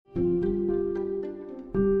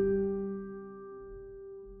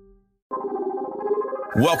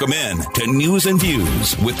Welcome in to News and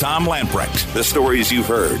Views with Tom Lamprecht. The stories you've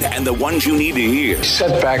heard and the ones you need to hear.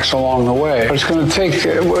 Setbacks along the way. But it's going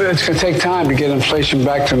to take time to get inflation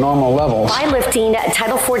back to normal levels. By lifting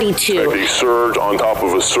Title 42. A surge on top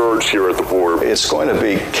of a surge here at the border. It's going to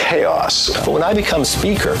be chaos. But when I become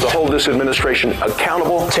speaker, to hold this administration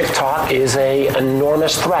accountable. TikTok is an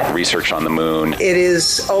enormous threat. Research on the moon. It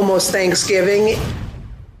is almost Thanksgiving.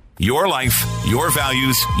 Your life, your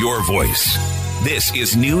values, your voice. This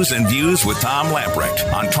is News and Views with Tom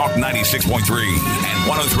Lamprecht on Talk 96.3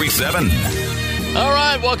 and 103.7. All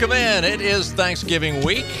right, welcome in. It is Thanksgiving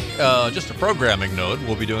week. Just a programming note.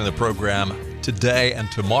 We'll be doing the program today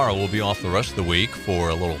and tomorrow. We'll be off the rest of the week for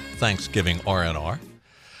a little Thanksgiving R&R.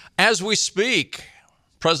 As we speak,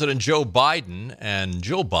 President Joe Biden and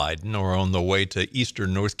Jill Biden are on the way to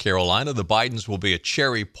eastern North Carolina. The Bidens will be at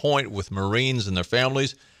Cherry Point with Marines and their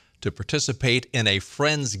families to participate in a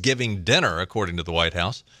Friendsgiving dinner, according to the White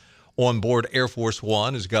House. On board Air Force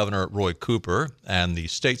One is Governor Roy Cooper and the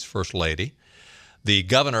state's First Lady. The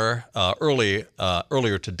governor earlier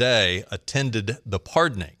today attended the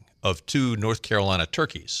pardoning of 2 North Carolina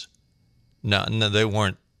turkeys. No, they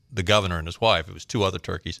weren't the governor and his wife. It was 2 other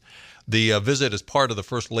turkeys. The visit is part of the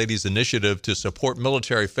First Lady's initiative to support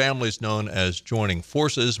military families known as Joining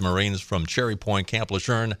Forces. Marines from Cherry Point, Camp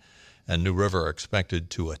Lejeune, and New River are expected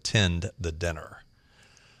to attend the dinner.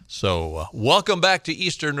 So welcome back to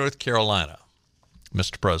eastern North Carolina,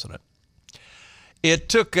 Mr. President. It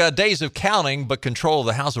took days of counting, but control of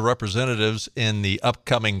the House of Representatives in the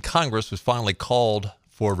upcoming Congress was finally called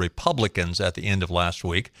for Republicans at the end of last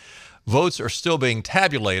week. Votes are still being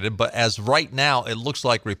tabulated, but as right now, it looks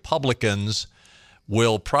like Republicans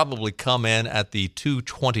will probably come in at the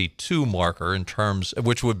 222 marker in terms,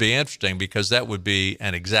 which would be interesting because that would be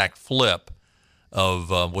an exact flip of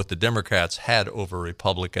what the Democrats had over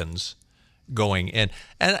Republicans going in.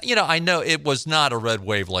 And, you know, I know it was not a red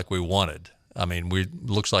wave like we wanted. I mean,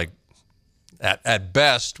 looks like at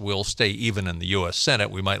best we'll stay even in the U.S. Senate.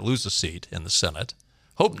 We might lose a seat in the Senate.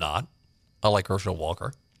 Hope not. I like Herschel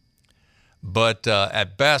Walker. But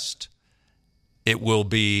at best, it will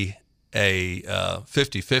be a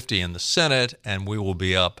 50-50 in the Senate, and we will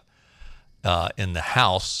be up in the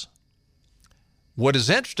House. What is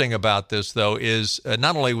interesting about this, though, is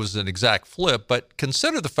not only was it an exact flip, but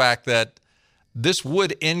consider the fact that this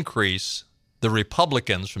would increase the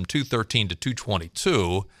Republicans from 213 to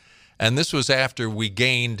 222, and this was after we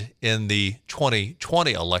gained in the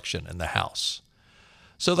 2020 election in the House.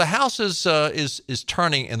 So the House is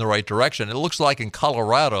turning in the right direction. It looks like in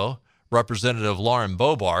Colorado, Representative Lauren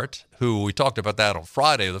Boebert, who we talked about that on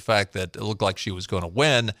Friday, the fact that it looked like she was going to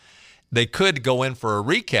win. They could go in for a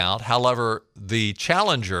recount. However, the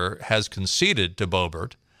challenger has conceded to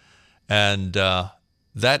Boebert, and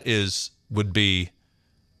that would be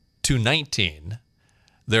 219.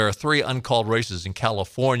 There are 3 uncalled races in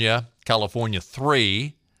California. California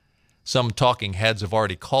 3. Some talking heads have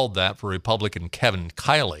already called that for Republican Kevin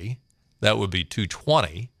Kiley. That would be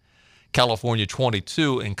 220. California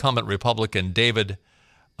 22, incumbent Republican David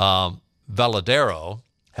Valadero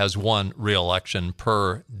has won re-election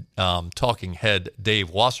per talking head Dave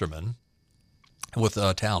Wasserman with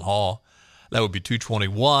Town Hall. That would be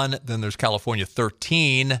 221. Then there's California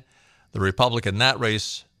 13. The Republican in that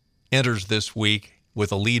race enters this week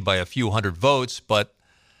with a lead by a few hundred votes, but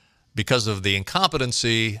because of the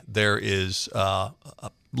incompetency, there is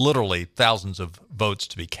literally thousands of votes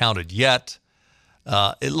to be counted yet.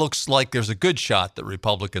 It looks like there's a good shot that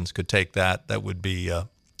Republicans could take that. That would be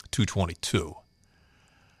 222.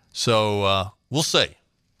 So we'll see.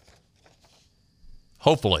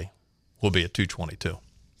 Hopefully, we'll be at 222.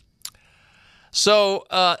 So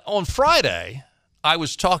on Friday, I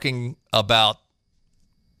was talking about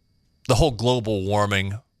the whole global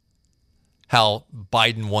warming, how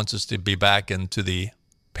Biden wants us to be back into the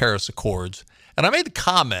Paris Accords. And I made the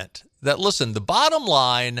comment that, listen, the bottom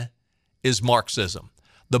line is Marxism.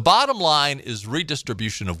 The bottom line is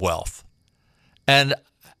redistribution of wealth. And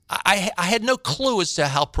I had no clue as to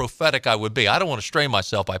how prophetic I would be. I don't want to strain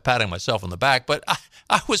myself by patting myself on the back, but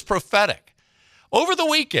I was prophetic. Over the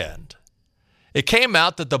weekend, it came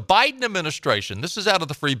out that the Biden administration, this is out of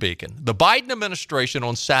the Free Beacon, the Biden administration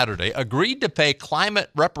on Saturday agreed to pay climate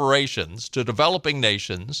reparations to developing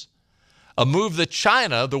nations, a move that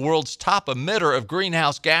China, the world's top emitter of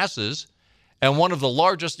greenhouse gases and one of the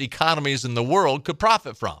largest economies in the world, could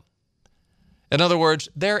profit from. In other words,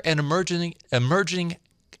 they're an emerging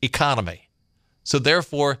economy. So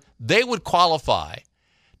therefore, they would qualify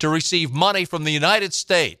to receive money from the United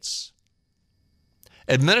States.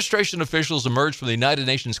 Administration officials emerged from the United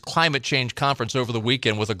Nations Climate Change Conference over the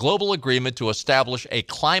weekend with a global agreement to establish a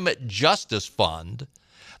climate justice fund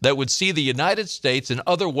that would see the United States and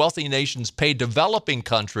other wealthy nations pay developing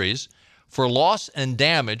countries for loss and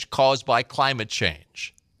damage caused by climate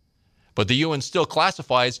change. But the UN still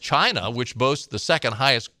classifies China, which boasts the second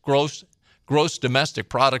highest gross domestic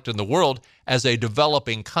product in the world, as a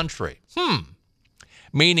developing country.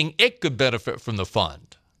 Meaning it could benefit from the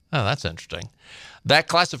fund. Oh, that's interesting. That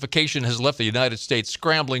classification has left the United States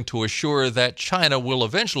scrambling to assure that China will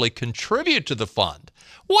eventually contribute to the fund.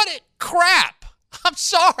 What crap! I'm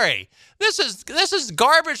sorry. This is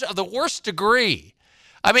garbage of the worst degree.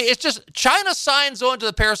 I mean, it's just China signs on to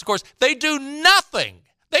the Paris Accords. They do nothing.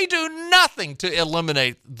 They do nothing to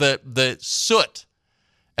eliminate the soot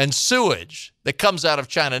and sewage that comes out of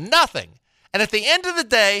China. Nothing. And at the end of the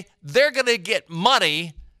day, they're going to get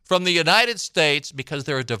money from the United States because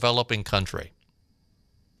they're a developing country.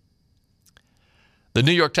 The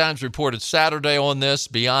New York Times reported Saturday on this.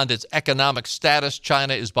 Beyond its economic status,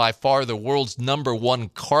 China is by far the world's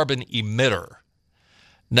 #1 carbon emitter.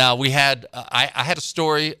 Now, I had a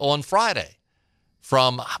story on Friday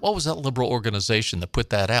from, what was that liberal organization that put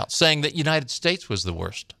that out, saying that United States was the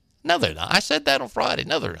worst. No, they're not. I said that on Friday.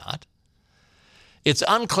 No, they're not. It's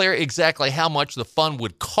unclear exactly how much the fund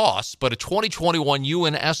would cost, but a 2021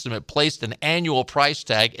 UN estimate placed an annual price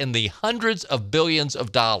tag in the hundreds of billions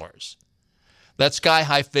of dollars. That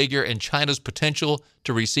sky-high figure and China's potential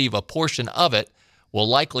to receive a portion of it will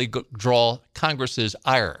likely draw Congress's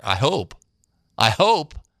ire. I hope.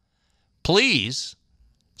 Please,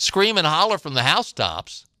 scream and holler from the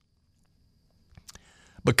housetops.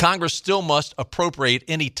 But Congress still must appropriate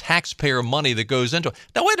any taxpayer money that goes into it.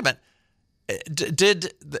 Now, wait a minute.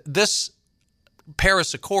 Did this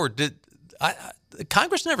Paris Accord,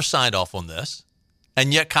 Congress never signed off on this,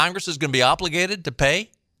 and yet Congress is going to be obligated to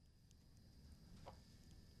pay?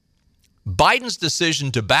 Biden's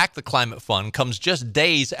decision to back the climate fund comes just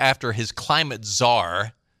days after his climate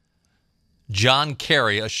czar, John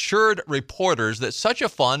Kerry, assured reporters that such a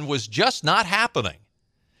fund was just not happening.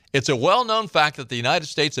 It's a well-known fact that the United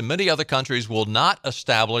States and many other countries will not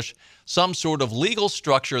establish some sort of legal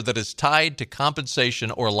structure that is tied to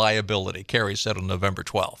compensation or liability, Kerry said on November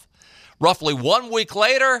 12th. Roughly 1 week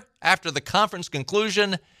later, after the conference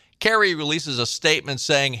conclusion, Kerry releases a statement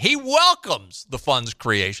saying he welcomes the fund's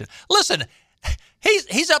creation. Listen,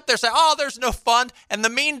 he's up there saying, oh, there's no fund. In the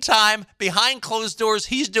meantime, behind closed doors,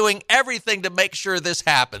 he's doing everything to make sure this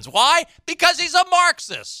happens. Why? Because he's a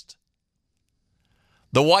Marxist.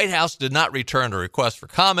 The White House did not return a request for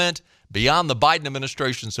comment. Beyond the Biden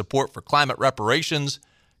administration's support for climate reparations,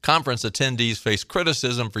 conference attendees face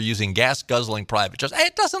criticism for using gas-guzzling private jets.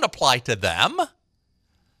 It doesn't apply to them.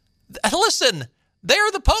 Listen,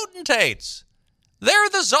 they're the potentates. They're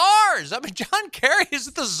the czars. I mean, John Kerry is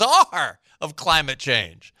the czar of climate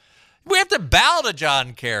change. We have to bow to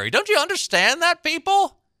John Kerry. Don't you understand that,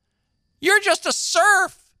 people? You're just a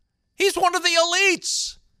serf. He's one of the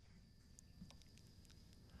elites.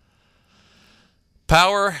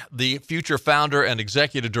 Power, the future founder and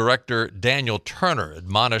executive director Daniel Turner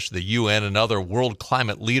admonished the UN and other world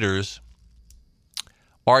climate leaders,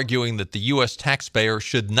 arguing that the U.S. taxpayer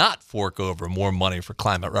should not fork over more money for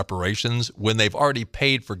climate reparations when they've already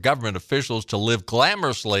paid for government officials to live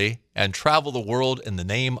glamorously and travel the world in the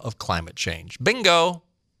name of climate change. Bingo!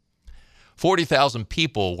 40,000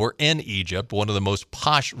 people were in Egypt, one of the most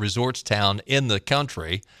posh resorts town in the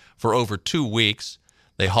country, for over 2 weeks.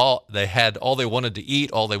 They had all they wanted to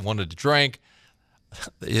eat, all they wanted to drink.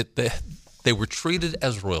 They were treated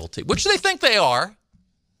as royalty, which they think they are.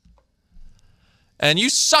 And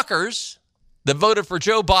you suckers that voted for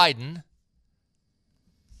Joe Biden,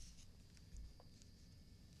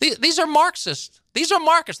 these are Marxists. These are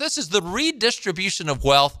Marxists. This is the redistribution of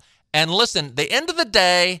wealth. And listen, at the end of the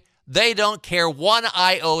day, they don't care one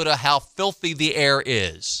iota how filthy the air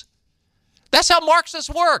is. That's how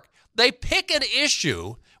Marxists work. They pick an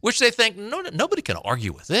issue which they think, nobody can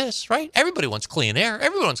argue with this, right? Everybody wants clean air.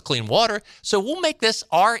 Everyone wants clean water. So we'll make this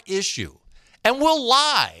our issue. And we'll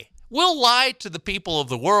lie. We'll lie to the people of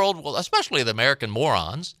the world, well, especially the American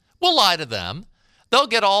morons. We'll lie to them. They'll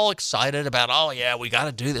get all excited about, oh, yeah, we got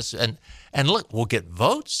to do this. And look, we'll get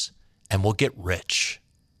votes and we'll get rich.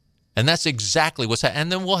 And that's exactly what's happening.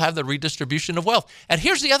 And then we'll have the redistribution of wealth. And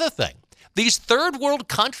here's the other thing. These third world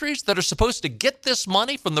countries that are supposed to get this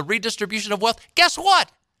money from the redistribution of wealth, guess what?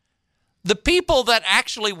 The people that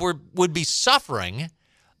actually would be suffering,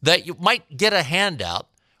 that you might get a handout,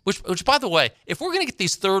 which by the way, if we're going to get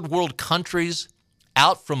these third world countries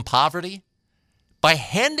out from poverty, by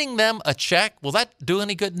handing them a check, will that do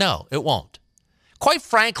any good? No, it won't. quite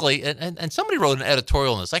frankly, and somebody wrote an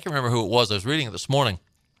editorial on this. I can't remember who it was. I was reading it this morning.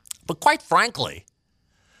 But quite frankly,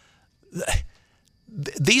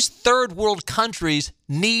 these third world countries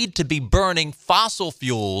need to be burning fossil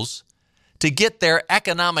fuels to get their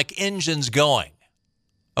economic engines going.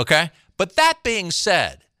 Okay? But that being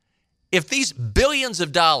said, if these billions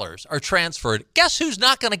of dollars are transferred, guess who's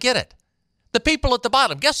not going to get it? The people at the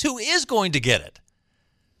bottom. Guess who is going to get it?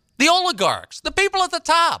 The oligarchs, the people at the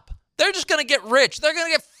top. They're just going to get rich. They're going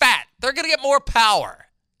to get fat. They're going to get more power.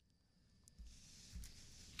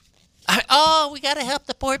 We got to help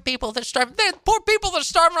the poor people that are starving. The poor people that are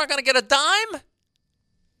starving aren't going to get a dime.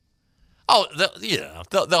 Oh,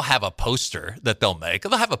 they'll have a poster that they'll make.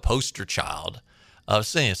 They'll have a poster child of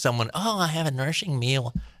saying someone, I have a nourishing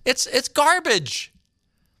meal. It's garbage.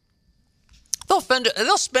 They'll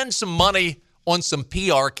spend some money on some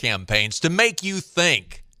PR campaigns to make you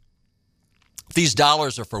think these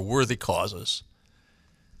dollars are for worthy causes.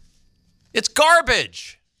 It's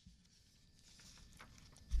garbage.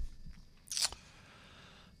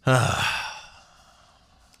 This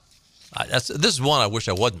is one I wish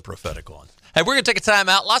I wasn't prophetic on. Hey, we're going to take a time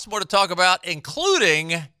out. Lots more to talk about,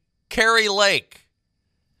 including Kari Lake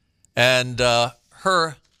and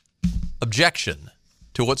her objection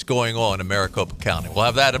to what's going on in Maricopa County. We'll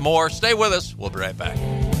have that and more. Stay with us. We'll be right back.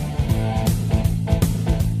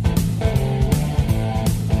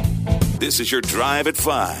 This is your Drive at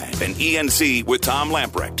 5 and ENC with Tom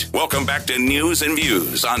Lamprecht. Welcome back to News and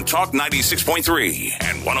Views on Talk 96.3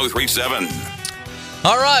 and 103.7.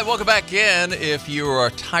 All right, welcome back in. If you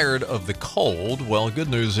are tired of the cold, well, good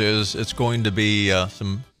news is it's going to be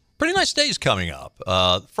some pretty nice days coming up.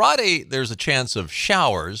 Friday, there's a chance of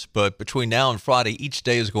showers, but between now and Friday, each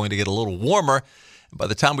day is going to get a little warmer. By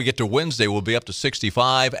the time we get to Wednesday, we'll be up to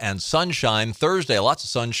 65 and sunshine. Thursday, lots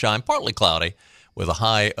of sunshine, partly cloudy, with a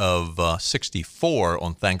high of 64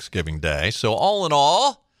 on Thanksgiving Day. So all in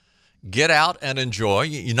all, get out and enjoy.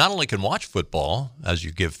 You not only can watch football as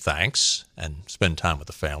you give thanks and spend time with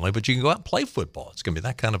the family, but you can go out and play football. It's going to be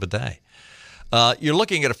that kind of a day. You're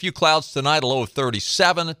looking at a few clouds tonight, a low of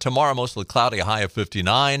 37. Tomorrow, mostly cloudy, a high of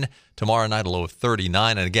 59. Tomorrow night, a low of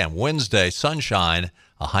 39. And again, Wednesday, sunshine,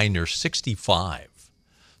 a high near 65.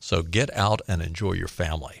 So get out and enjoy your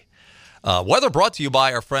family. Weather brought to you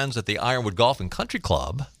by our friends at the Ironwood Golf and Country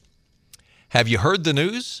Club. Have you heard the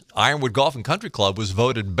news? Ironwood Golf and Country Club was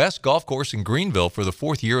voted best golf course in Greenville for the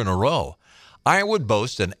fourth year in a row. Ironwood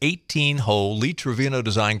boasts an 18-hole Lee Trevino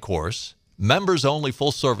design course, members-only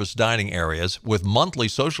full-service dining areas with monthly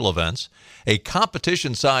social events, a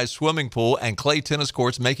competition-sized swimming pool, and clay tennis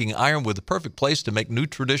courts, making Ironwood the perfect place to make new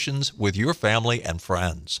traditions with your family and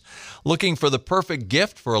friends. Looking for the perfect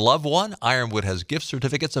gift for a loved one? Ironwood has gift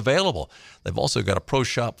certificates available. They've also got a pro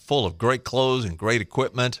shop full of great clothes and great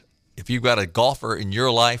equipment. If you've got a golfer in your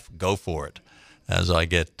life, go for it. As I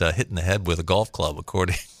get hit in the head with a golf club,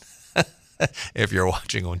 according if you're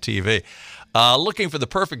watching on TV. Looking for the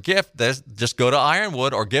perfect gift, just go to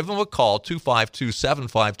Ironwood or give them a call,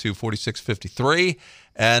 252-752-4653.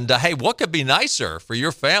 And, hey, what could be nicer for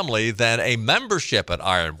your family than a membership at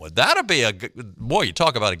Ironwood? That'd be boy, you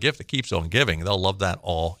talk about a gift that keeps on giving. They'll love that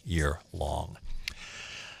all year long.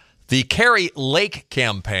 The Kari Lake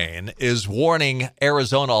campaign is warning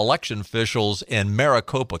Arizona election officials in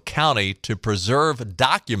Maricopa County to preserve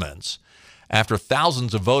documents after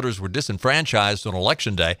thousands of voters were disenfranchised on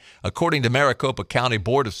Election Day. According to Maricopa County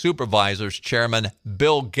Board of Supervisors Chairman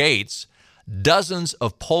Bill Gates, dozens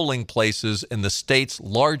of polling places in the state's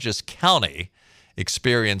largest county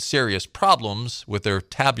experienced serious problems with their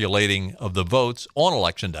tabulating of the votes on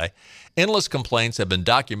Election Day. Endless complaints have been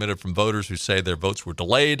documented from voters who say their votes were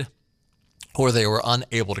delayed or they were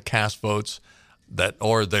unable to cast votes,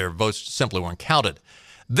 or their votes simply weren't counted.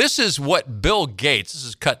 This is what Bill Gates, this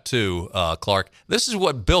is cut to, Clark, this is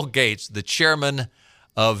what Bill Gates, the chairman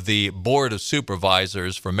of the Board of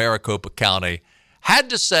Supervisors for Maricopa County, had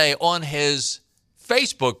to say on his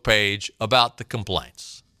Facebook page about the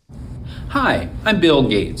complaints. Hi, I'm Bill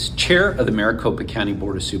Gates, chair of the Maricopa County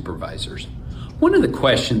Board of Supervisors. One of the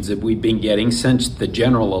questions that we've been getting since the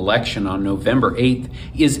general election on November 8th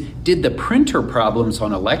is, did the printer problems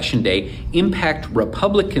on Election Day impact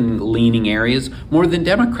Republican-leaning areas more than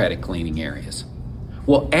Democratic-leaning areas?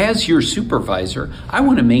 Well, as your supervisor, I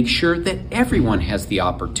want to make sure that everyone has the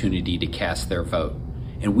opportunity to cast their vote.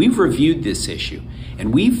 And we've reviewed this issue,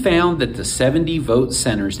 and we found that the 70 vote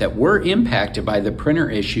centers that were impacted by the printer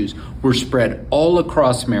issues were spread all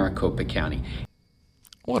across Maricopa County.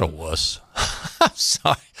 What a wuss. I'm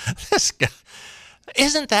sorry. This guy.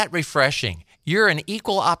 Isn't that refreshing? You're an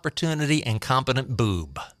equal opportunity and competent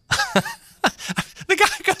boob. The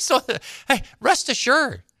guy goes on, hey, rest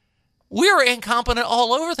assured, we're incompetent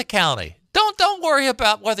all over the county. Don't worry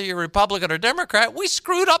about whether you're Republican or Democrat. We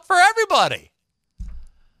screwed up for everybody.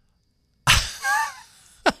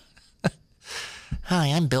 Hi,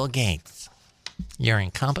 I'm Bill Gates. You're an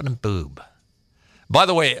incompetent boob. By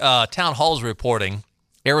the way, Town Hall's reporting,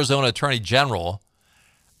 Arizona Attorney General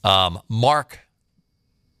Mark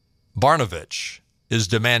Barnovich is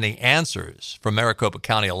demanding answers from Maricopa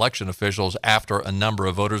County election officials after a number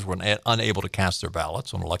of voters were unable to cast their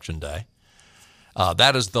ballots on Election Day.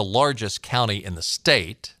 That is the largest county in the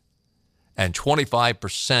state, and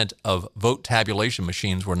 25% of vote tabulation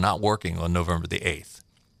machines were not working on November the 8th.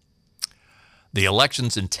 The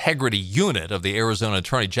Elections Integrity Unit of the Arizona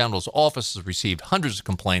Attorney General's office has received hundreds of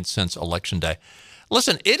complaints since Election Day.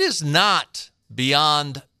 Listen, it is not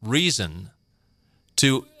beyond reason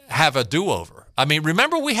to have a do-over. I mean,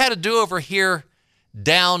 remember we had a do-over here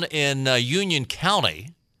down in Union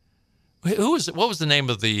County. What was the name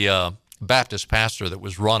of the Baptist pastor that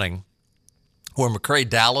was running where McCrae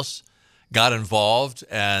Dallas got involved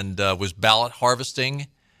and was ballot harvesting?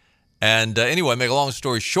 And anyway, make a long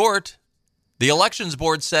story short, the elections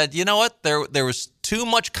board said, you know what, there was too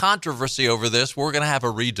much controversy over this. We're going to have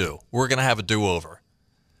a redo. We're going to have a do-over.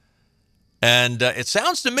 And it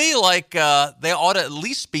sounds to me like they ought to at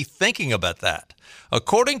least be thinking about that.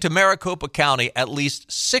 According to Maricopa County, at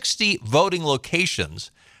least 60 voting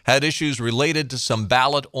locations had issues related to some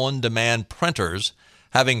ballot-on-demand printers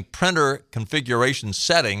having printer configuration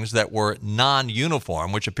settings that were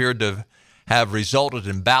non-uniform, which appeared to have resulted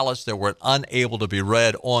in ballots that were unable to be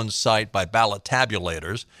read on-site by ballot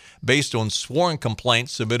tabulators. Based on sworn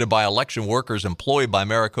complaints submitted by election workers employed by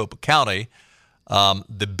Maricopa County,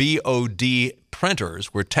 the BOD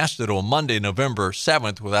printers were tested on Monday, November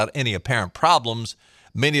 7th without any apparent problems.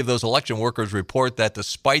 Many of those election workers report that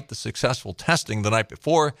despite the successful testing the night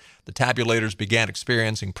before, the tabulators began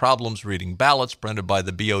experiencing problems reading ballots printed by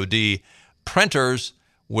the BOD printers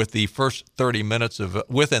within the first 30 minutes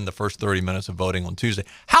of voting on Tuesday.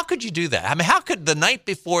 How could you do that? I mean, how could the night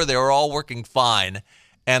before they were all working fine,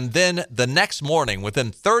 and then the next morning,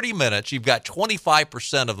 within 30 minutes, you've got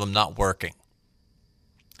 25% of them not working?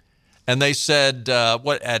 And they said,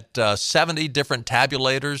 70 different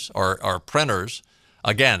tabulators or printers.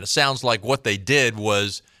 Again, it sounds like what they did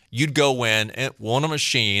was you'd go in on a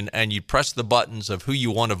machine and you'd press the buttons of who you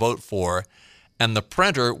want to vote for, and the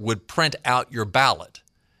printer would print out your ballot.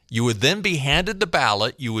 You would then be handed the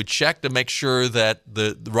ballot. You would check to make sure that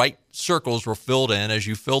the right circles were filled in as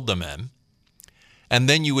you filled them in. And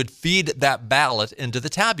then you would feed that ballot into the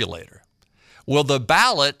tabulator. Well, the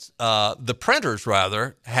printers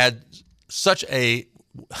had such a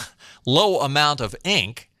low amount of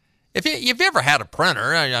ink. If you've ever had a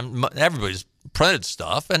printer, everybody's printed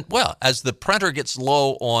stuff. And, well, as the printer gets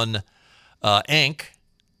low on ink,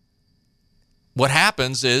 what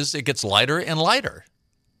happens is it gets lighter and lighter.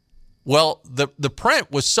 Well, the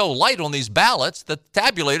print was so light on these ballots that the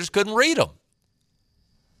tabulators couldn't read them.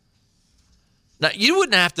 Now, you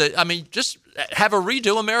wouldn't have to, just have a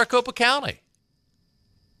redo in Maricopa County.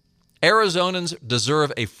 Arizonans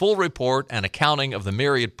deserve a full report and accounting of the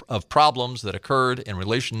myriad of problems that occurred in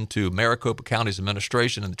relation to Maricopa County's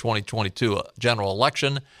administration in the 2022 general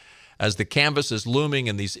election. As the canvas is looming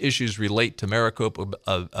and these issues relate to Maricopa's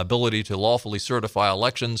ability to lawfully certify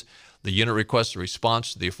elections, the unit requests a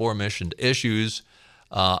response to the aforementioned issues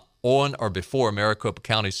on or before Maricopa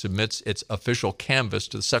County submits its official canvas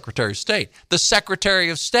to the Secretary of State. The Secretary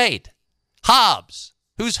of State, Hobbs.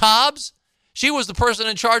 Who's Hobbs? She was the person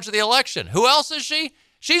in charge of the election. Who else is she?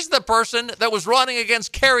 She's the person that was running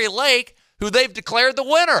against Kari Lake, who they've declared the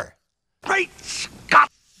winner. Great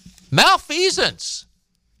Scott! Malfeasance,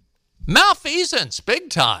 big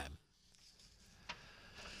time.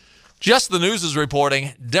 Just the News is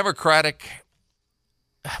reporting Democratic.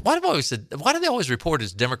 Why do they always report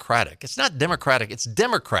as Democratic? It's not Democratic, it's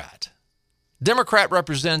Democrat. Democrat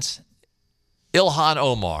represents Ilhan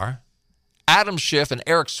Omar, Adam Schiff, and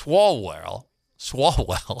Eric Swalwell,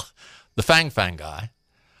 the Fang guy,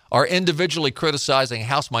 are individually criticizing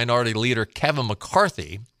House Minority Leader Kevin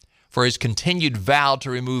McCarthy for his continued vow to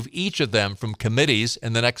remove each of them from committees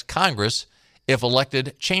in the next Congress if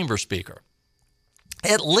elected chamber speaker.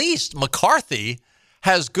 At least McCarthy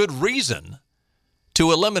has good reason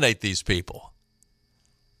to eliminate these people.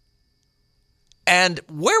 And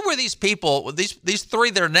where were these people, these three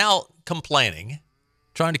that are now complaining,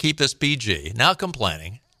 trying to keep this PG, now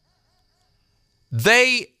complaining,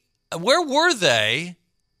 where were they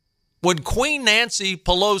when Queen Nancy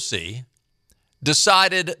Pelosi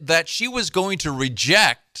decided that she was going to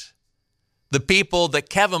reject the people that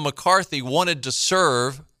Kevin McCarthy wanted to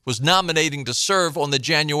serve, was nominating to serve on the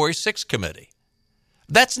January 6th committee.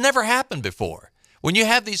 That's never happened before. When you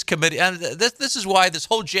have these committees, and this is why this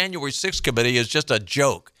whole January 6th committee is just a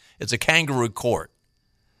joke. It's a kangaroo court.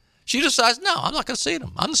 She decides, no, I'm not going to seat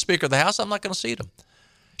him. I'm the Speaker of the House. I'm not going to seat him.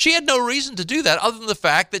 She had no reason to do that other than the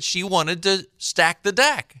fact that she wanted to stack the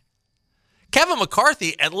deck. Kevin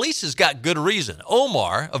McCarthy at least has got good reason.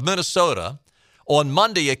 Omar of Minnesota on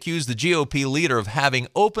Monday accused the GOP leader of having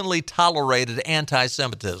openly tolerated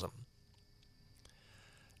anti-Semitism.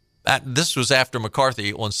 This was after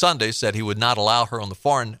McCarthy on Sunday said he would not allow her on the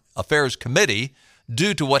Foreign Affairs Committee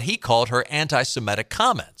due to what he called her anti-Semitic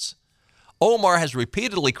comments. Omar has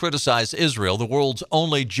repeatedly criticized Israel, the world's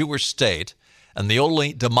only Jewish state and the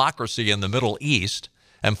only democracy in the Middle East,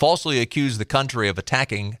 and falsely accused the country of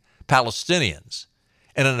attacking Palestinians.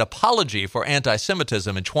 In an apology for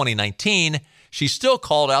anti-Semitism in 2019, she still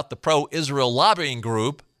called out the pro-Israel lobbying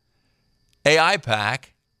group, AIPAC,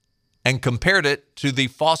 and compared it to the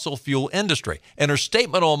fossil fuel industry. In her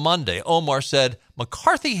statement on Monday, Omar said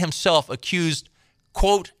McCarthy himself accused,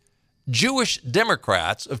 quote, Jewish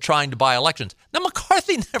Democrats of trying to buy elections. Now,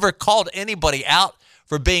 McCarthy never called anybody out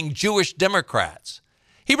for being Jewish Democrats.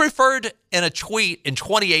 He referred in a tweet in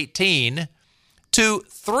 2018 to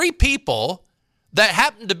 3 people that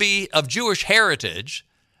happen to be of Jewish heritage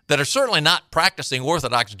that are certainly not practicing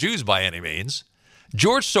Orthodox Jews by any means,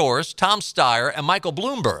 George Soros, Tom Steyer, and Michael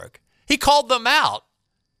Bloomberg. He called them out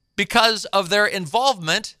because of their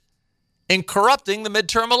involvement in corrupting the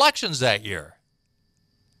midterm elections that year.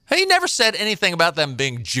 He never said anything about them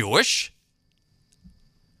being Jewish.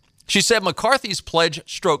 She said McCarthy's pledge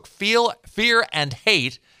stroked fear and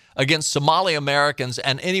hate against Somali Americans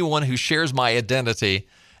and anyone who shares my identity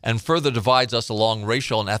and further divides us along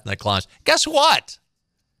racial and ethnic lines. Guess what?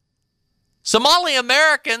 Somali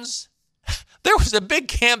Americans, there was a big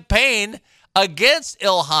campaign against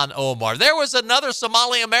Ilhan Omar. There was another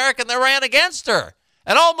Somali American that ran against her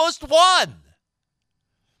and almost won.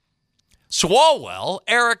 Swalwell,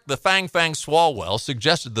 Eric the Fang Swalwell,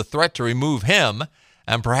 suggested the threat to remove him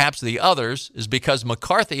and perhaps the others is because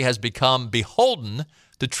McCarthy has become beholden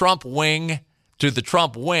to the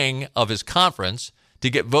Trump wing of his conference to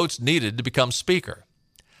get votes needed to become Speaker.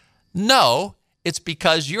 No, it's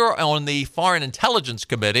because you're on the Foreign Intelligence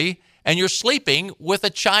Committee and you're sleeping with a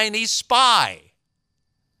Chinese spy.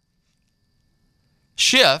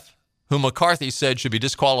 Schiff, whom McCarthy said should be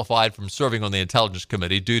disqualified from serving on the Intelligence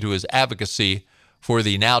Committee due to his advocacy for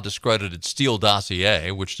the now discredited Steele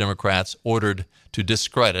dossier, which Democrats ordered to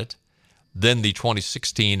discredit, then the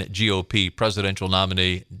 2016 GOP presidential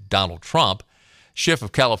nominee Donald Trump. Schiff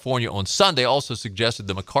of California on Sunday also suggested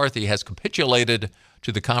that McCarthy has capitulated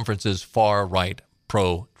to the conference's far-right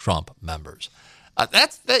pro-Trump members.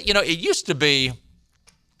 It used to be,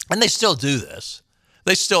 and they still do this,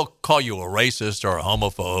 they still call you a racist or a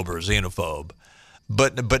homophobe or a xenophobe.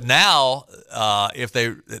 But now, if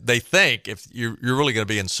they think if you're really going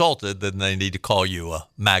to be insulted, then they need to call you a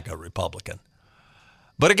MAGA Republican.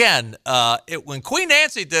 But again, when Queen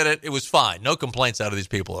Nancy did it, it was fine. No complaints out of these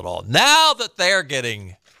people at all. Now that they're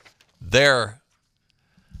getting their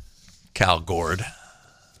cow gored,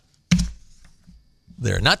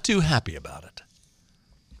 they're not too happy about it.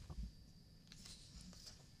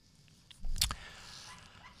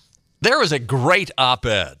 There was a great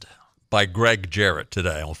op-ed by Greg Jarrett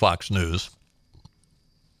today on Fox News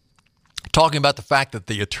talking about the fact that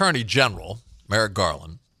the Attorney General, Merrick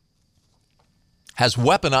Garland, has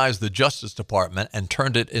weaponized the Justice Department and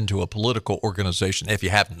turned it into a political organization, if you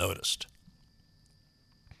haven't noticed.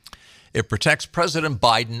 It protects President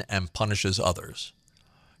Biden and punishes others.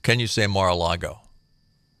 Can you say Mar-a-Lago?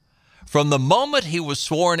 From the moment he was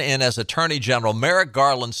sworn in as Attorney General, Merrick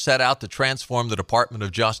Garland set out to transform the Department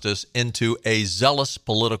of Justice into a zealous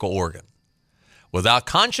political organ. Without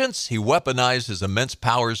conscience, he weaponized his immense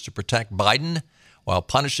powers to protect Biden while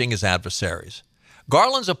punishing his adversaries.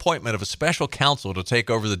 Garland's appointment of a special counsel to take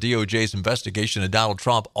over the DOJ's investigation of Donald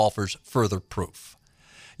Trump offers further proof.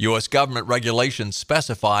 U.S. government regulations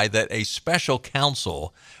specify that a special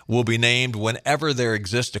counsel will be named whenever there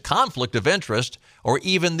exists a conflict of interest or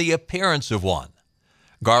even the appearance of one.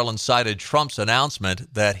 Garland cited Trump's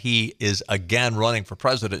announcement that he is again running for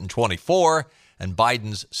president in 2024 and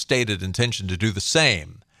Biden's stated intention to do the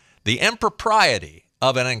same. The impropriety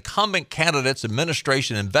of an incumbent candidate's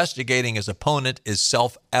administration investigating his opponent is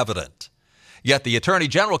self-evident. Yet the Attorney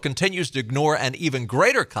General continues to ignore an even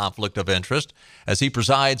greater conflict of interest as he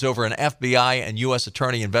presides over an FBI and U.S.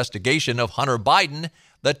 Attorney investigation of Hunter Biden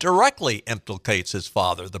that directly implicates his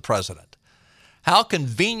father, the president. How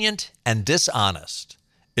convenient and dishonest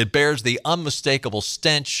It bears the unmistakable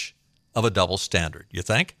stench of a double standard, you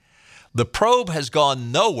think? The probe has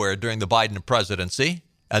gone nowhere during the Biden presidency,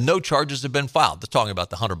 and no charges have been filed. They're talking about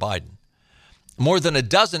the Hunter Biden. More than a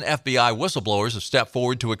dozen FBI whistleblowers have stepped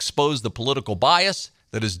forward to expose the political bias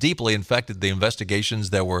that has deeply infected the investigations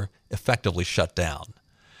that were effectively shut down.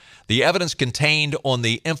 The evidence contained on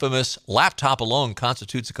the infamous laptop alone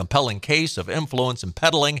constitutes a compelling case of influence and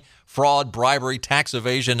peddling, fraud, bribery, tax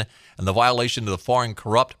evasion, and the violation of the Foreign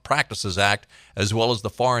Corrupt Practices Act, as well as the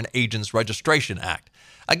Foreign Agents Registration Act.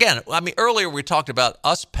 Again, earlier we talked about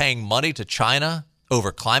us paying money to China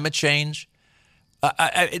over climate change.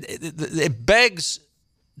 It begs,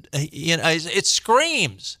 it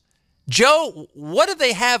screams, Joe, what do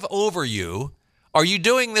they have over you? Are you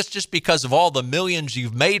doing this just because of all the millions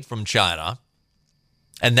you've made from China,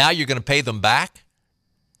 and now you're going to pay them back?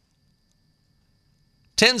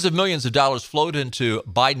 Tens of millions of dollars flowed into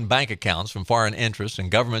Biden bank accounts from foreign interests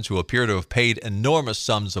and governments who appear to have paid enormous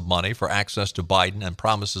sums of money for access to Biden and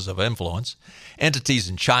promises of influence. Entities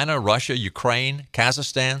in China, Russia, Ukraine,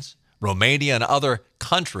 Kazakhstan, Romania, and other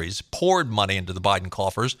countries poured money into the Biden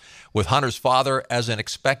coffers, with Hunter's father as an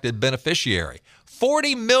expected beneficiary.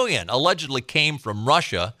 $40 million allegedly came from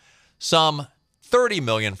Russia, some $30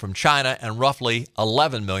 million from China, and roughly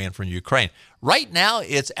 $11 million from Ukraine. Right now,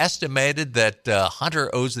 it's estimated that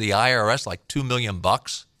Hunter owes the IRS like $2 million.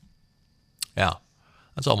 Yeah,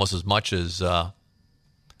 that's almost as much as the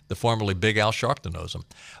formerly Big Al Sharpton owes him.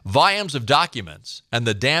 Volumes of documents and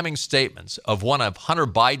the damning statements of one of Hunter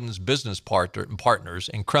Biden's business partners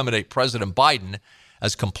incriminate President Biden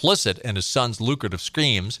as complicit in his son's lucrative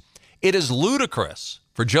schemes. It is ludicrous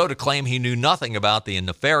for Joe to claim he knew nothing about the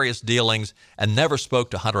nefarious dealings and never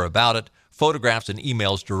spoke to Hunter about it. Photographs and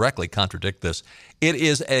emails directly contradict this. It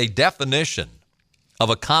is a definition of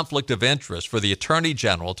a conflict of interest for the Attorney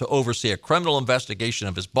General to oversee a criminal investigation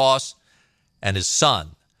of his boss and his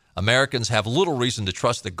son. Americans have little reason to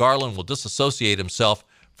trust that Garland will disassociate himself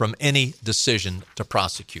from any decision to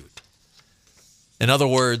prosecute. In other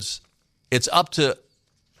words, it's up to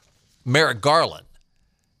Merrick Garland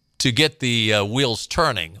to get the wheels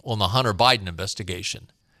turning on the Hunter Biden investigation.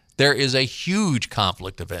 There is a huge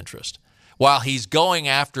conflict of interest. While he's going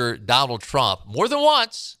after Donald Trump more than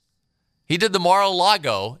once, he did the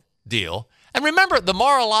Mar-a-Lago deal. And remember, the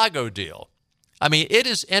Mar-a-Lago deal, it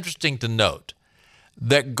is interesting to note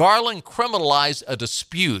that Garland criminalized a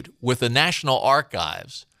dispute with the National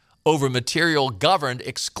Archives over material governed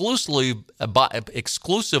exclusively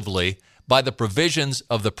by the provisions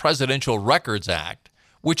of the Presidential Records Act,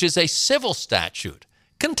 which is a civil statute,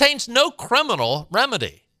 contains no criminal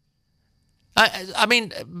remedy.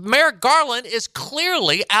 Merrick Garland is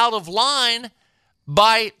clearly out of line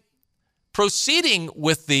by proceeding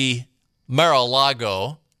with the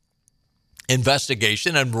Mar-a-Lago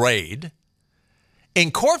investigation and raid.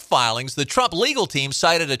 In court filings, the Trump legal team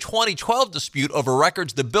cited a 2012 dispute over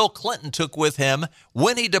records that Bill Clinton took with him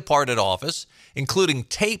when he departed office, including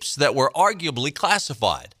tapes that were arguably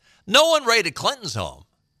classified. No one raided Clinton's home.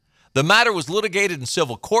 The matter was litigated in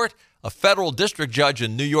civil court. A federal district judge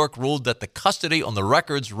in New York ruled that the custody on the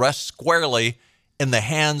records rests squarely in the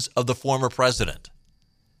hands of the former president.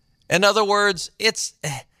 In other words, it's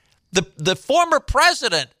the former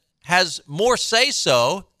president has more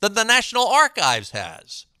say-so than the National Archives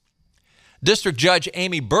has. District Judge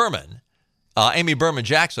Amy Berman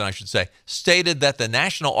Jackson, stated that the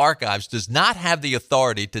National Archives does not have the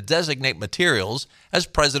authority to designate materials as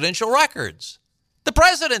presidential records. The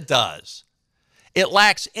president does. It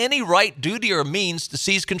lacks any right, duty, or means to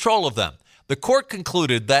seize control of them. The court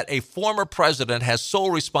concluded that a former president has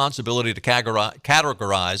sole responsibility to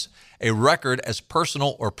categorize a record as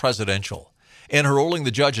personal or presidential. In her ruling,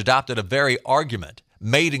 the judge adopted a very argument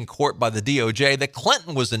made in court by the DOJ that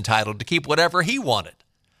Clinton was entitled to keep whatever he wanted.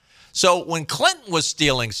 So when Clinton was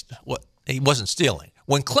stealing, he wasn't stealing.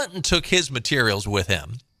 When Clinton took his materials with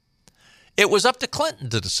him, it was up to Clinton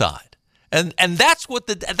to decide. And that's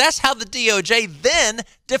how the DOJ then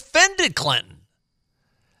defended Clinton.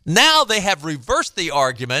 Now they have reversed the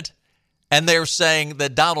argument, and they're saying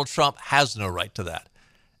that Donald Trump has no right to that.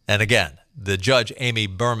 And again, the judge, Amy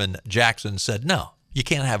Berman Jackson, said, no, you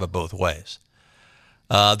can't have it both ways.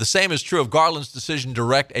 The same is true of Garland's decision to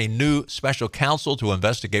direct a new special counsel to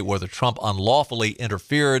investigate whether Trump unlawfully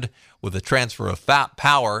interfered with the transfer of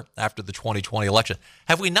power after the 2020 election.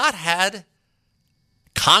 Have we not had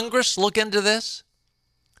Congress look into this?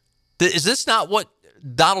 Is this not what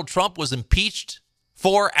Donald Trump was impeached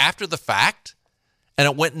for after the fact, and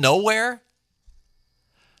it went nowhere?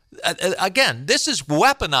 Again, this is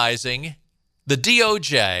weaponizing the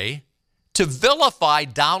DOJ to vilify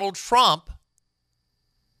Donald Trump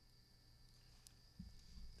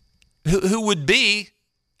who would be,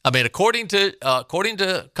 I mean, according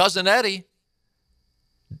to Cousin Eddie,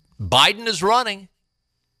 Biden is running.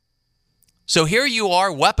 So here you are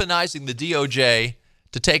weaponizing the DOJ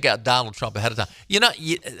to take out Donald Trump ahead of time. You know,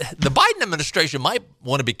 the Biden administration might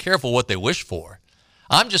want to be careful what they wish for.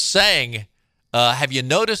 I'm just saying, have you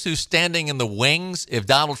noticed who's standing in the wings if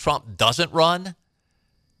Donald Trump doesn't run?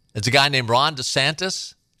 It's a guy named Ron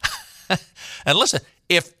DeSantis. And listen,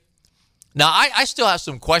 I still have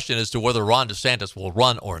some question as to whether Ron DeSantis will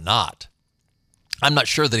run or not. I'm not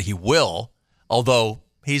sure that he will, although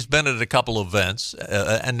he's been at a couple of events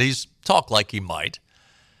and he's talked like he might.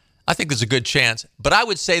 I think there's a good chance, but I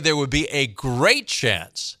would say there would be a great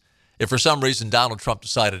chance if for some reason Donald Trump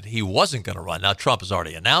decided he wasn't going to run. Now, Trump has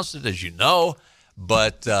already announced it, as you know,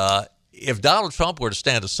 but if Donald Trump were to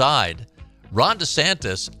stand aside, Ron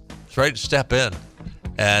DeSantis is ready to step in.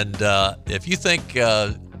 And if you think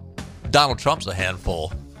Donald Trump's a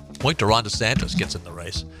handful, wait till Ron DeSantis gets in the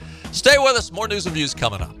race. Stay with us. More news and views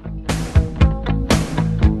coming up.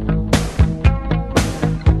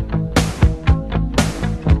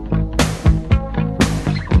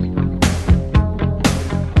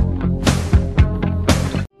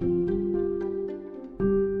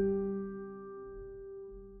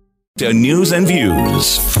 To news and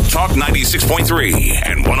views. Talk 96.3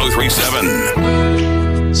 and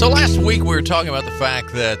 103.7. So last week we were talking about the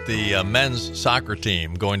fact that the men's soccer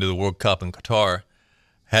team going to the World Cup in Qatar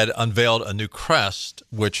had unveiled a new crest,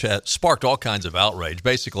 which had sparked all kinds of outrage.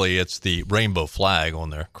 Basically, it's the rainbow flag on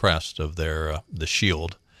their crest of their the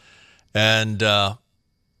shield. And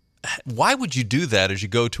why would you do that as you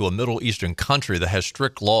go to a Middle Eastern country that has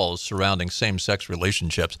strict laws surrounding same-sex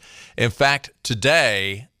relationships? In fact,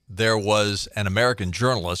 today there was an American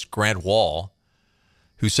journalist, Grant Wall,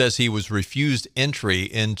 who says he was refused entry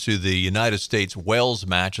into the United States-Wales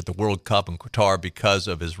match at the World Cup in Qatar because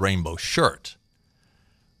of his rainbow shirt.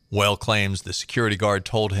 Wales claims the security guard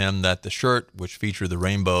told him that the shirt, which featured the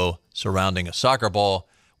rainbow surrounding a soccer ball,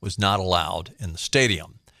 was not allowed in the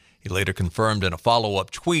stadium. He later confirmed in a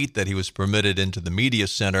follow-up tweet that he was permitted into the media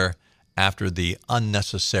center after the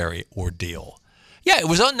unnecessary ordeal. Yeah, it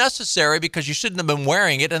was unnecessary because you shouldn't have been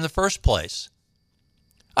wearing it in the first place.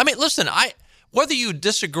 I mean, listen, whether you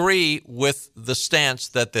disagree with the stance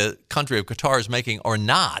that the country of Qatar is making or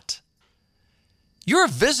not, you're a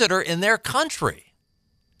visitor in their country.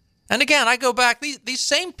 And again, I go back, these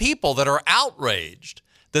same people that are outraged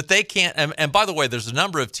that they can't, and by the way, there's a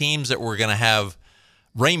number of teams that were going to have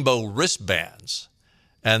rainbow wristbands,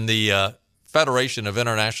 and the Federation of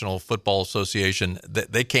International Football Association,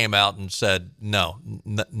 they came out and said no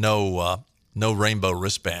rainbow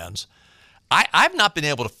wristbands. I've not been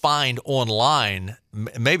able to find online,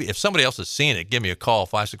 maybe if somebody else has seen it, give me a call,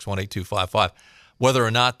 561-8255, whether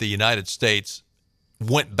or not the United States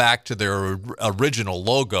went back to their original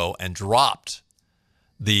logo and dropped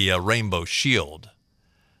the rainbow shield.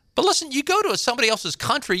 But listen, you go to somebody else's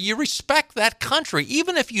country, you respect that country,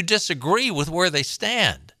 even if you disagree with where they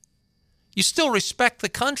stand. You still respect the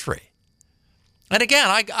country. And again,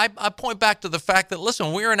 I point back to the fact that,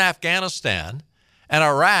 listen, we're in Afghanistan and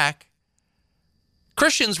Iraq.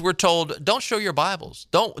 Christians were told, don't show your Bibles.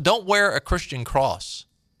 Don't wear a Christian cross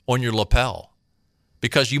on your lapel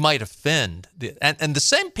because you might offend. And the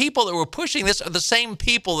same people that were pushing this are the same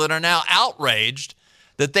people that are now outraged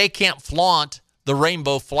that they can't flaunt the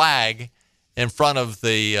rainbow flag in front of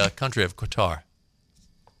the country of Qatar.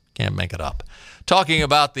 Can't make it up. Talking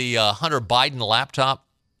about the Hunter Biden laptop,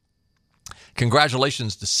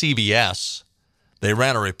 congratulations to CBS. They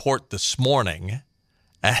ran a report this morning.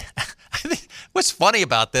 I think what's funny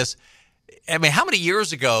about this, I mean, how many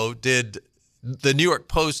years ago did the New York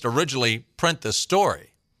Post originally print this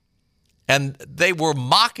story? And they were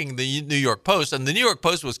mocking the New York Post, and the New York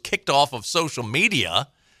Post was kicked off of social media,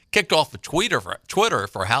 kicked off of Twitter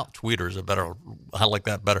for how, Twitter's a better, I like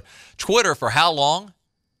that better. Twitter for how long?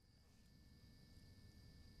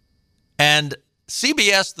 And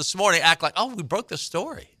CBS this morning act like, oh, we broke the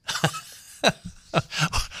story.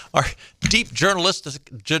 Our deep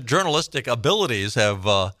journalistic abilities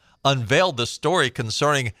have unveiled the story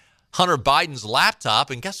concerning Hunter Biden's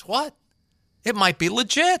laptop, and guess what? It might be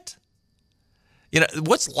legit. You know,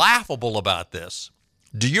 what's laughable about this?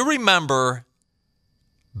 Do you remember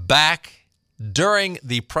back during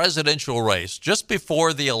the presidential race, just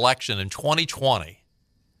before the election in 2020,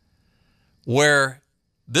 where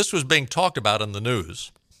this was being talked about in the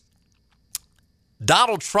news?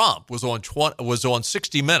 Donald Trump was on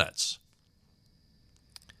 60 Minutes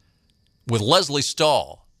with Leslie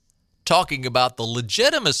Stahl talking about the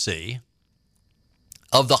legitimacy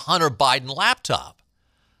of the Hunter Biden laptop.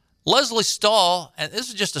 Leslie Stahl, and this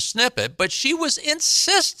is just a snippet, but she was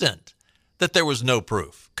insistent that there was no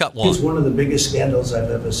proof. Cut one. It's one of the biggest scandals I've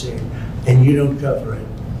ever seen, and you don't cover it.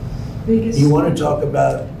 Because you want to talk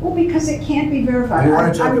about... Well, because it can't be verified. You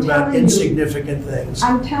want to talk about insignificant things.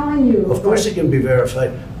 I'm telling you. Of course it can be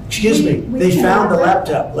verified. Excuse me, they found the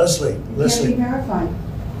laptop. Leslie. Can't be verified.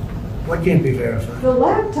 What can't be verified? The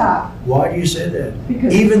laptop. Why do you say that?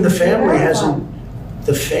 Because even the family hasn't...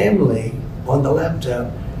 The family on the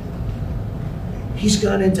laptop, he's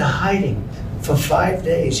gone into hiding. For 5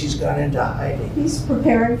 days, he's gone into hiding. He's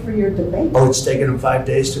preparing for your debate. Oh, it's taken him 5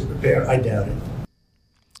 days to prepare? I doubt it.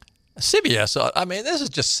 CBS, I mean, this is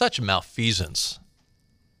just such malfeasance.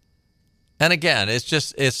 And again,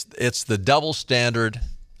 it's the double standard.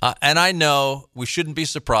 And I know we shouldn't be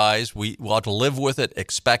surprised. We'll have to live with it,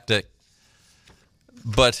 expect it.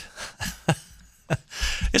 But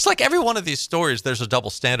it's like every one of these stories, there's a double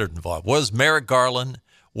standard involved. Whether it's Merrick Garland,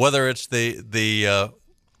 whether it's the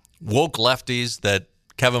woke lefties that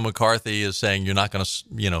Kevin McCarthy is saying you're not going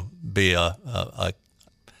to, be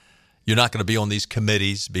you're not going to be on these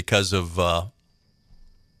committees because of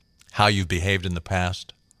how you've behaved in the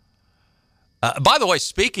past. By the way,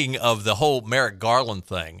 speaking of the whole Merrick Garland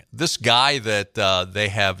thing, this guy that they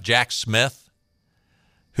have, Jack Smith,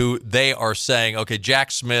 who they are saying, okay, Jack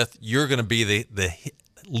Smith, you're going to be the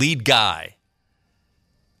lead guy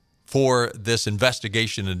for this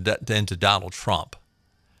investigation into Donald Trump.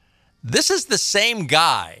 This is the same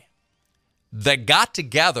guy that got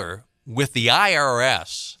together with the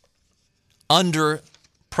IRS under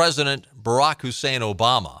President Barack Hussein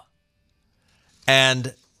Obama.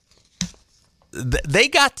 And they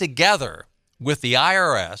got together with the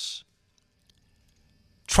IRS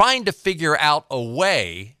trying to figure out a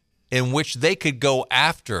way in which they could go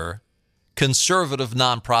after conservative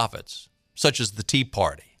nonprofits, such as the Tea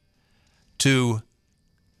Party, to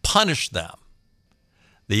punish them.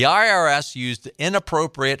 The IRS used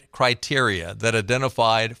inappropriate criteria that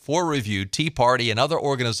identified for review Tea Party and other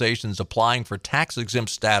organizations applying for tax-exempt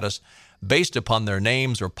status based upon their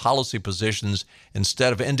names or policy positions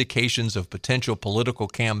instead of indications of potential political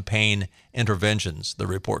campaign interventions, the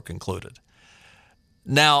report concluded.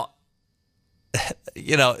 Now,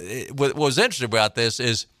 what was interesting about this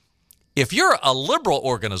is if you're a liberal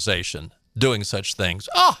organization doing such things,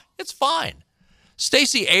 it's fine.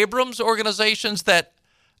 Stacey Abrams organizations that,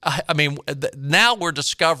 now we're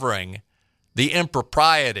discovering the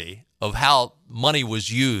impropriety of how money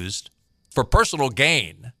was used for personal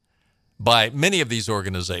gain by many of these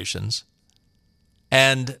organizations.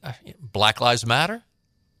 And Black Lives Matter?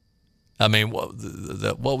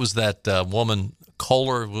 What was that woman,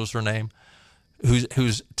 Kohler was her name,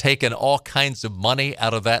 who's taken all kinds of money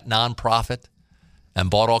out of that nonprofit and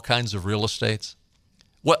bought all kinds of real estates?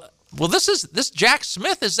 Well, this Jack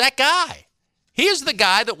Smith is that guy. He is the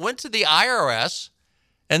guy that went to the IRS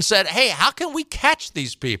and said, hey, how can we catch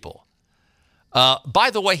these people? By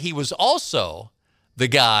the way, he was also the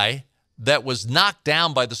guy that was knocked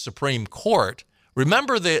down by the Supreme Court.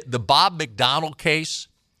 Remember the Bob McDonnell case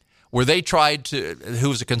where they tried to, who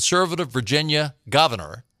was a conservative Virginia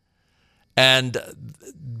governor, and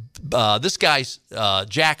this guy,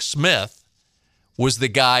 Jack Smith, was the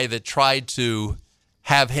guy that tried to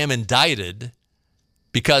have him indicted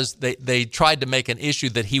because they tried to make an issue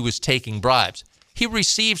that he was taking bribes. He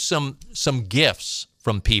received some gifts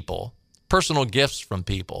from people, personal gifts from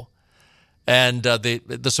people. And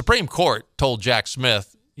the Supreme Court told Jack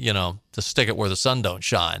Smith, to stick it where the sun don't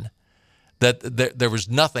shine, that there was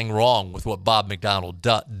nothing wrong with what Bob McDonnell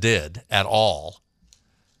did at all.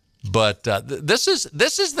 But this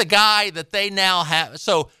is the guy that they now have.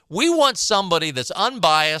 So we want somebody that's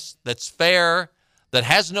unbiased, that's fair, that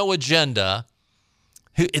has no agenda,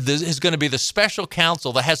 who is going to be the special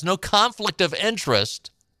counsel that has no conflict of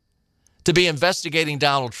interest to be investigating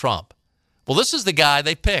Donald Trump. Well, this is the guy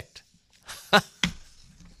they picked.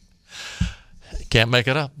 Can't make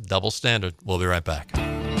it up. Double standard. We'll be right back.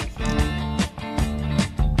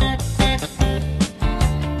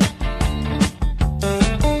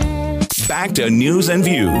 Back to News and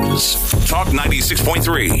Views. Talk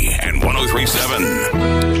 96.3 and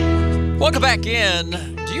 103.7. Welcome back in.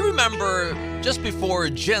 Do you remember just before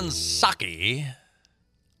Jen Psaki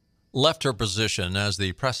left her position as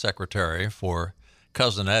the press secretary for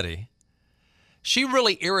Cousin Eddie, she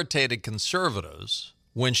really irritated conservatives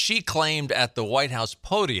when she claimed at the White House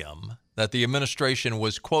podium that the administration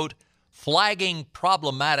was, quote, flagging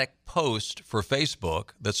problematic posts for Facebook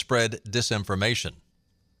that spread disinformation.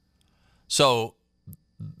 So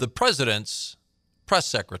the president's press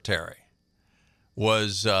secretary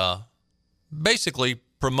was basically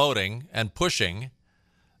promoting and pushing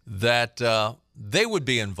that they would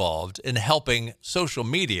be involved in helping social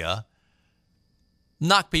media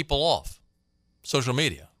knock people off. Social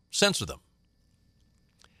media, censor them.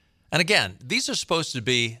 And again, these are supposed to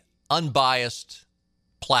be unbiased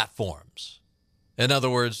platforms. In other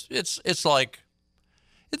words, it's like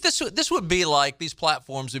this would be like, these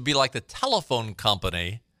platforms would be like the telephone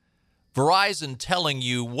company, Verizon, telling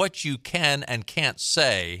you what you can and can't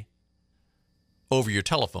say over your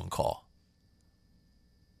telephone call.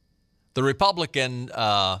 The Republican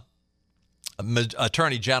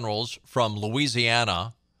attorney generals from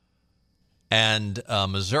Louisiana and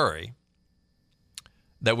Missouri,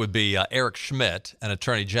 that would be Eric Schmidt and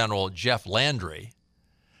Attorney General Jeff Landry,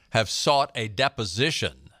 have sought a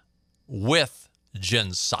deposition with Jen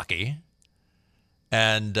Psaki,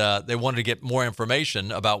 and they wanted to get more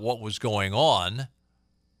information about what was going on.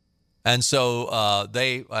 And so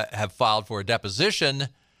they have filed for a deposition.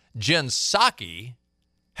 Jen Psaki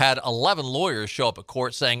had 11 lawyers show up at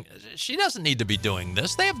court saying she doesn't need to be doing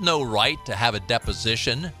this. They have no right to have a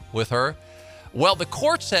deposition with her. Well, the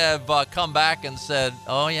courts have come back and said,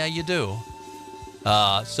 oh, yeah, you do.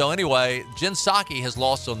 So anyway, Jen Psaki has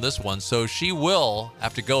lost on this one, so she will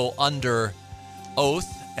have to go under oath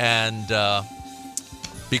and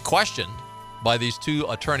be questioned by these two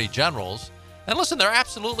attorney generals. And listen, they're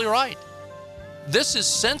absolutely right. This is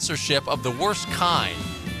censorship of the worst kind.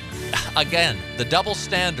 Again, the double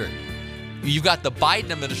standard. You've got the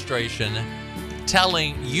Biden administration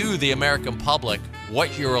telling you, the American public,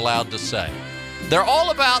 what you're allowed to say.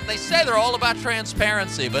 They say they're all about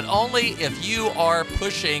transparency, but only if you are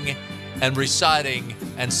pushing and reciting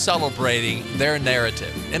and celebrating their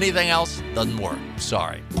narrative. Anything else doesn't work.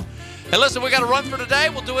 Sorry. Hey, listen, we got to run for today.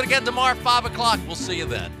 We'll do it again tomorrow at 5 o'clock. We'll see you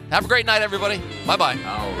then. Have a great night, everybody. Bye-bye.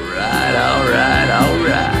 All right.